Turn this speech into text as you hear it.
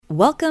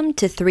Welcome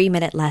to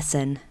 3-Minute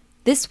Lesson.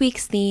 This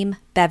week's theme,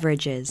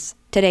 beverages.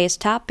 Today's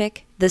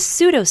topic, the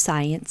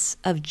pseudoscience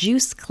of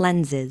juice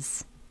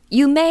cleanses.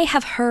 You may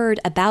have heard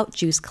about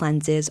juice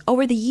cleanses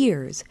over the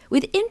years,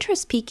 with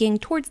interest peaking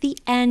towards the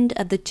end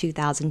of the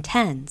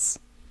 2010s.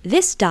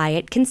 This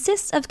diet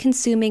consists of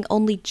consuming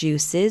only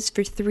juices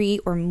for 3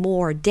 or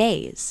more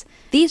days.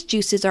 These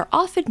juices are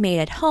often made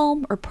at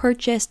home or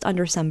purchased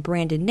under some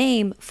branded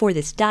name for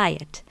this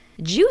diet.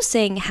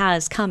 Juicing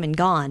has come and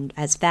gone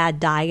as fad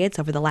diets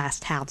over the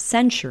last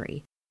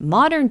half-century.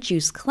 Modern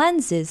juice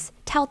cleanses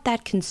tout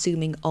that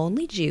consuming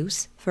only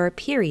juice for a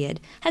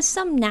period has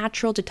some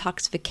natural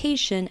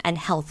detoxification and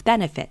health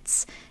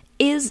benefits.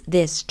 Is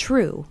this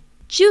true?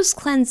 Juice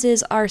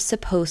cleanses are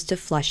supposed to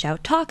flush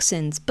out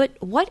toxins, but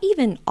what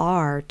even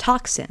are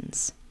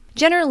toxins?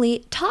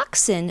 Generally,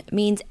 toxin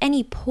means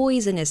any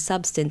poisonous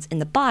substance in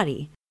the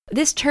body.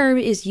 This term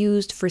is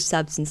used for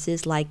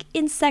substances like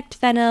insect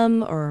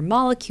venom or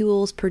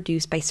molecules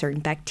produced by certain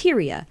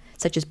bacteria,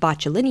 such as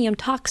botulinum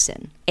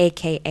toxin,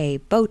 aka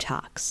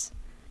Botox.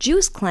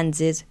 Juice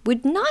cleanses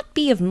would not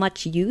be of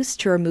much use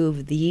to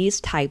remove these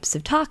types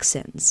of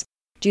toxins.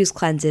 Juice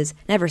cleanses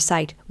never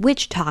cite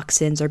which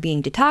toxins are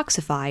being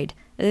detoxified,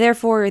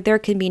 therefore there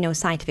can be no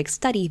scientific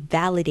study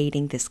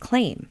validating this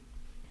claim.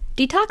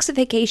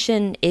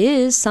 Detoxification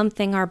is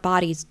something our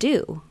bodies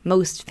do,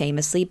 most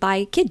famously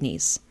by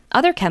kidneys.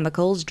 Other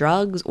chemicals,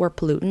 drugs, or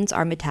pollutants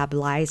are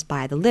metabolized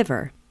by the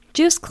liver.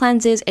 Juice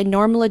cleanses in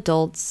normal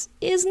adults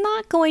is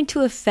not going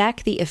to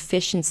affect the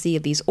efficiency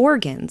of these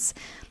organs.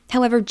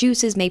 However,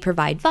 juices may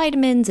provide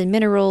vitamins and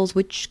minerals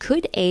which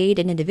could aid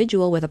an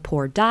individual with a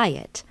poor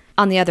diet.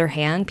 On the other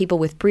hand, people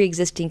with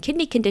pre-existing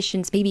kidney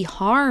conditions may be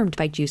harmed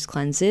by juice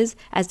cleanses,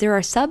 as there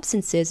are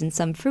substances in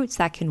some fruits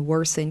that can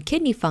worsen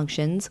kidney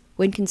functions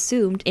when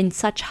consumed in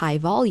such high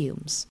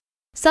volumes.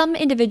 Some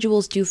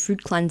individuals do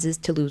fruit cleanses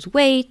to lose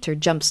weight or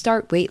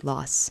jumpstart weight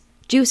loss.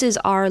 Juices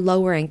are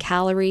lower in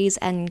calories,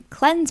 and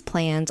cleanse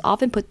plans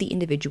often put the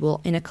individual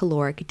in a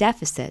caloric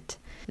deficit.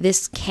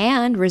 This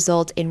can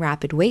result in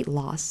rapid weight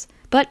loss,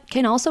 but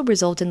can also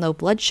result in low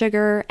blood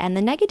sugar and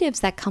the negatives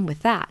that come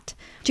with that.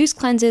 Juice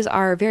cleanses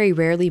are very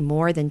rarely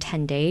more than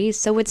 10 days,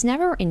 so it's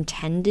never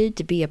intended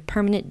to be a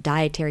permanent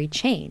dietary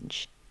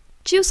change.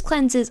 Juice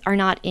cleanses are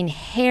not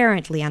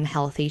inherently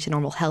unhealthy to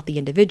normal healthy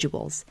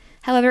individuals.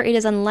 However, it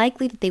is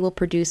unlikely that they will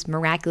produce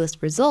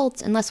miraculous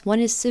results unless one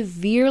is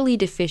severely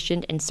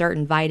deficient in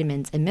certain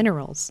vitamins and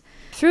minerals.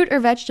 Fruit or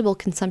vegetable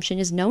consumption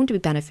is known to be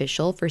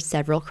beneficial for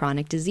several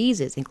chronic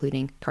diseases,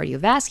 including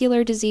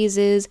cardiovascular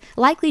diseases,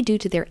 likely due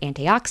to their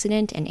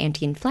antioxidant and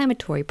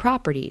anti-inflammatory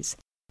properties.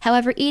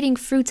 However, eating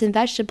fruits and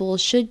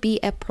vegetables should be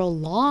a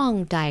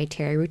prolonged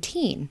dietary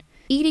routine.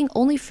 Eating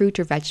only fruit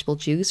or vegetable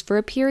juice for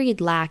a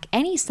period lack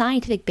any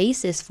scientific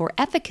basis for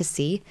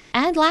efficacy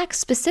and lacks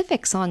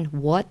specifics on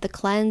what the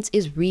cleanse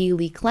is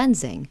really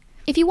cleansing.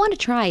 If you want to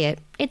try it,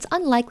 it's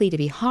unlikely to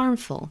be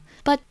harmful,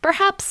 but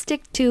perhaps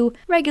stick to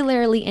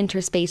regularly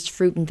interspaced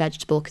fruit and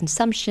vegetable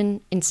consumption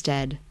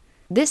instead.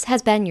 This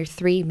has been your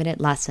 3-minute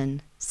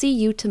lesson. See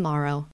you tomorrow.